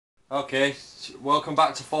Okay, welcome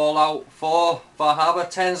back to Fallout 4 Valhalla.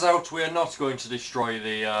 Turns out we are not going to destroy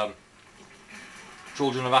the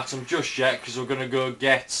Children of Atom just yet, because we're going to go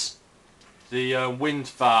get the wind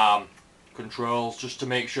farm controls just to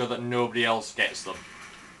make sure that nobody else gets them.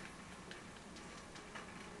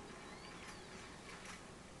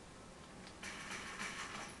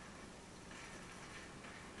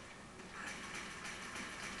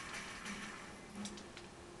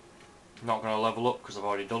 Not going to level up because I've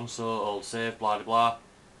already done so. Old save, blah blah blah.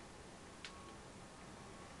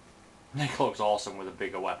 Nick looks awesome with a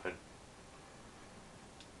bigger weapon.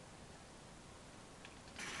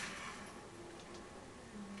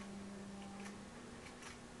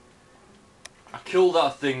 I killed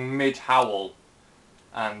that thing mid-howl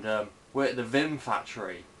and we're at the Vim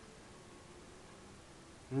factory.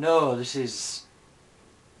 No, this is...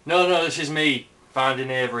 No, this is me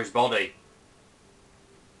finding Avery's body.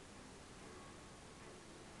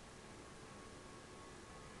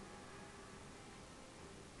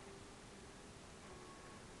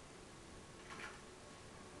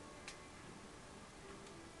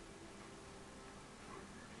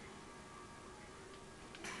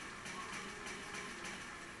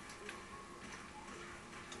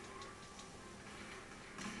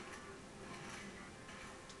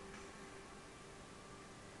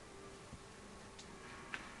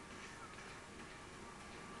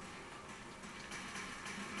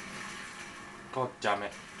 God damn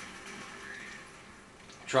it.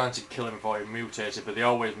 I'm trying to kill him before he mutated, but they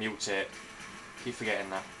always mutate. Keep forgetting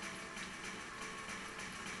that.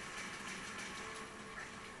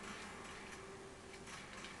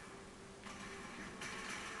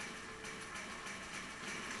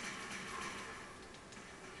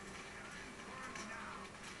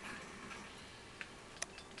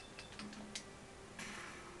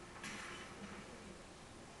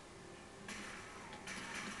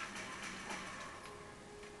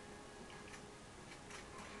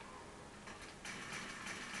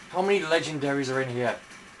 How many legendaries are in here?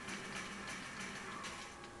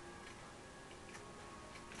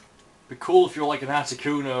 Be cool if you're like an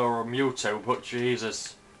Articuno or a Mewtwo, but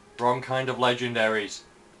Jesus. Wrong kind of legendaries.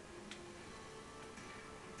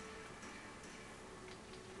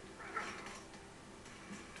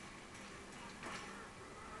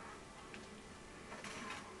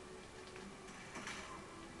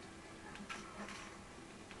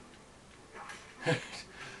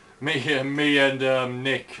 me and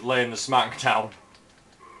Nick laying the smackdown.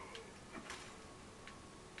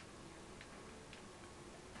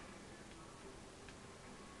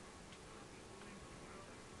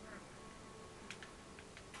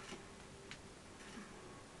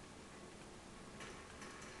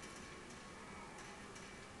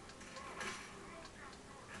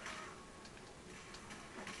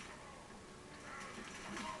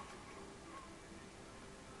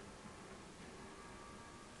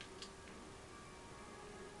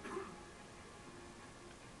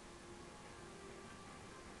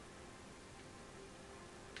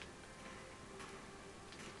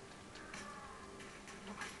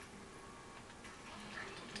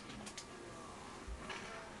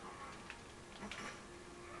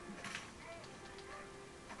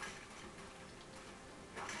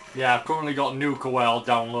 Yeah, I've currently got Nuka Well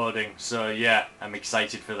downloading, so yeah, I'm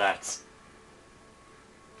excited for that.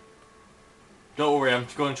 Don't worry, I'm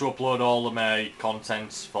going to upload all of my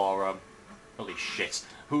contents for, holy shit,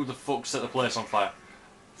 who the fuck set the place on fire?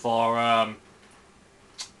 For,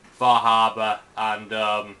 Far Harbour and,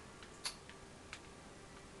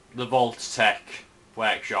 the Vault Tech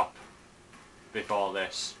workshop before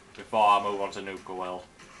this, before I move on to Nuka Well.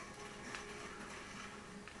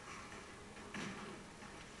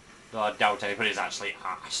 Though I doubt anybody's actually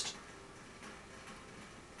asked.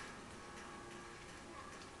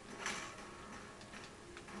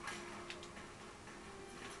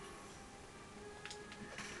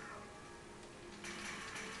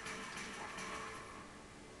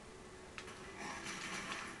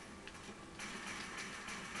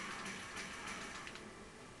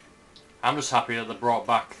 I'm just happy that they brought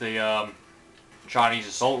back the Chinese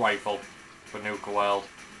assault rifle for Nuka World.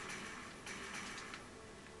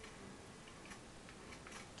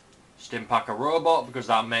 Stimpack a robot because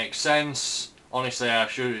that makes sense. Honestly, I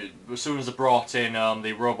should, as soon as they brought in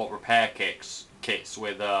the robot repair kits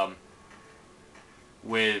with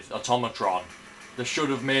Automatron, they should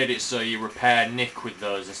have made it so you repair Nick with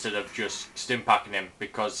those instead of just stimpacking him,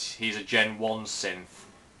 because he's a Gen 1 synth.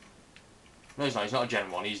 No, he's not a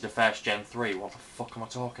Gen 1, he's the first Gen 3. What the fuck am I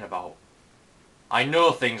talking about? I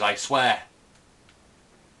know things, I swear.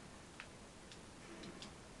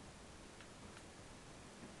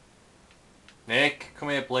 Nick, come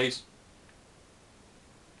here, please.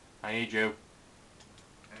 I need you.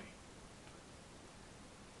 Hey.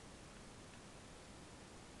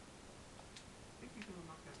 Think you gonna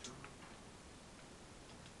knock that drum out?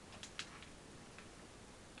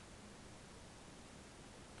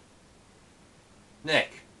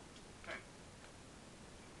 Nick. Hey.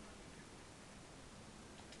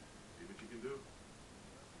 See what you can do.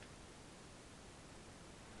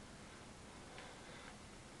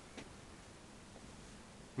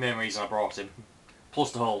 Main reason I brought him.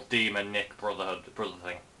 Plus the whole demon Nick brother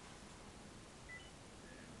thing.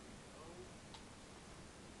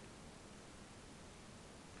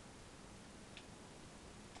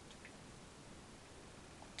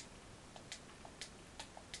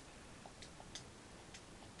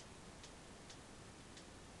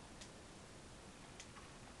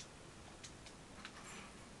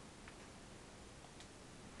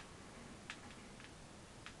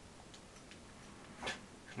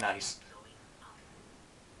 Nice.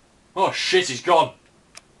 Oh shit, he's gone.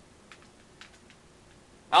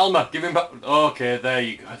 Alma, give him back. Okay, there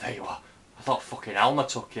you go. There you are. I thought fucking Alma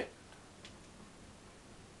took you.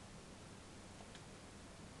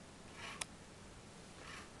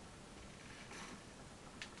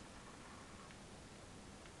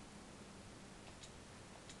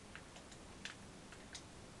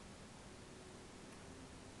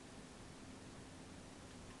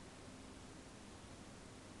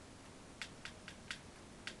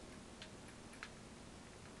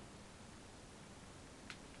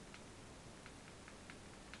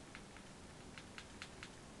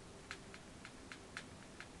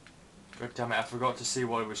 God damn it, I forgot to see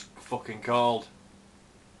what it was fucking called.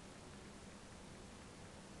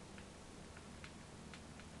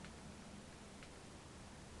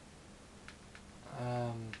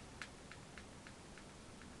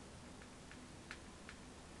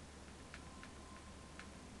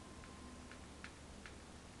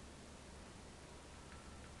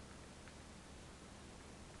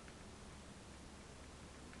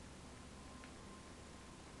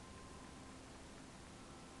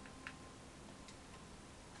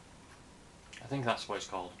 I think that's what it's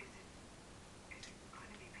called. Is it going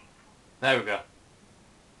to be painful? There we go.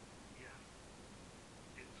 Yes.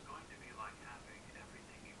 It's going to be like having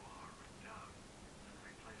everything you are ripped out and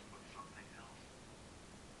replaced with something else.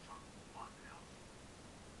 Someone else.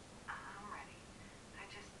 I'm ready. I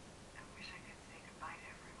wish I could say goodbye to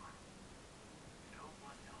everyone. No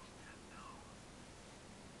one else can know.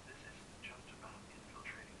 This isn't just about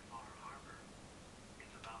infiltrating Far Harbor.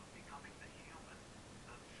 It's about becoming the human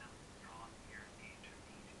that Sim drawn here need to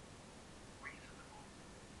meet. Reasonable.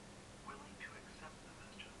 Willing to accept them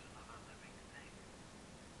as just another living thing.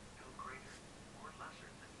 No greater or lesser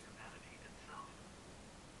than humanity itself.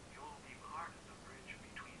 You'll be part of the bridge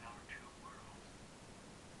between our two worlds.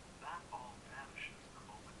 That all vanishes the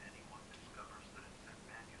moment anyone discovers that it's been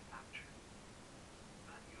manufactured.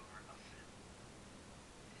 That you're a sin.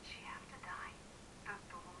 Did she have to die?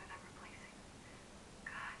 The woman I'm replacing?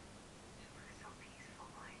 God, she looks so peaceful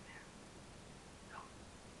lying there. No.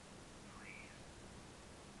 Please.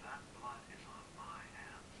 That blood is on my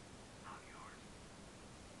hands, not yours.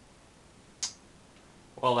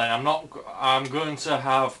 Well then, I'm going to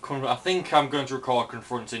have... I think I'm going to record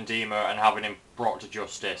confronting DiMA and having him brought to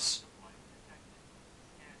justice.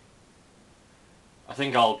 I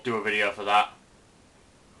think I'll do a video for that.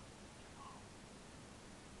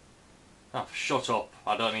 Oh, shut up.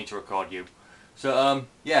 I don't need to record you. So,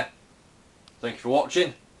 yeah. Thank you for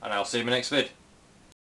watching, and I'll see you in my next vid.